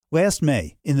Last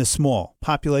May, in the small,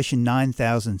 population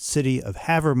 9,000 city of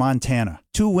Havre, Montana,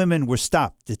 2 women were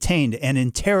stopped, detained, and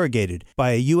interrogated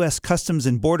by a U.S. Customs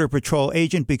and Border Patrol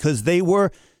agent because they were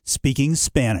speaking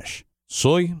Spanish.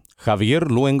 Soy Javier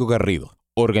Luengo Garrido,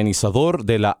 organizador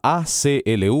de la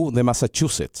ACLU de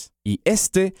Massachusetts, y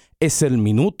este es el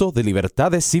Minuto de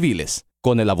Libertades Civiles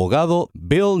con el abogado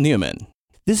Bill Newman.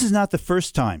 This is not the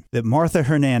first time that Martha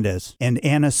Hernandez and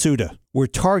Anna Suda were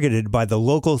targeted by the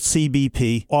local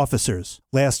CBP officers.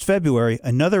 Last February,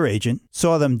 another agent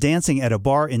saw them dancing at a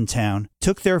bar in town,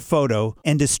 took their photo,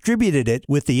 and distributed it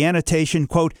with the annotation,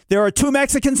 quote, "There are 2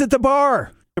 Mexicans at the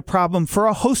bar." A problem for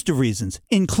a host of reasons,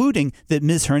 including that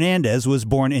Ms. Hernandez was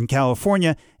born in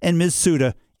California and Ms.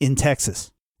 Suda in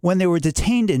Texas. When they were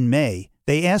detained in May,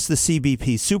 they asked the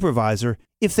CBP supervisor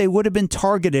if they would have been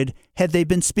targeted had they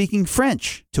been speaking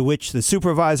French, to which the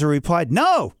supervisor replied,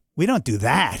 "No, we don't do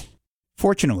that."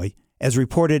 Fortunately, as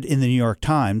reported in the New York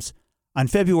Times, on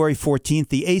February 14th,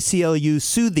 the ACLU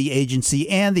sued the agency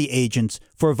and the agents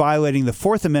for violating the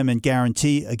Fourth Amendment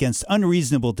guarantee against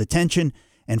unreasonable detention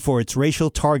and for its racial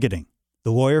targeting.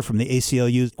 The lawyer from the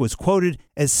ACLU was quoted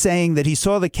as saying that he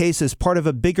saw the case as part of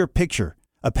a bigger picture,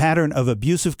 a pattern of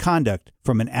abusive conduct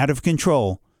from an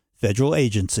out-of-control federal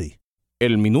agency.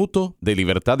 El Minuto de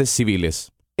Libertades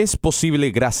Civiles es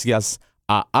posible gracias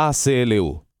a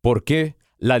ACLU, porque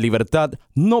la libertad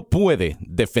no puede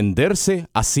defenderse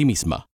a sí misma.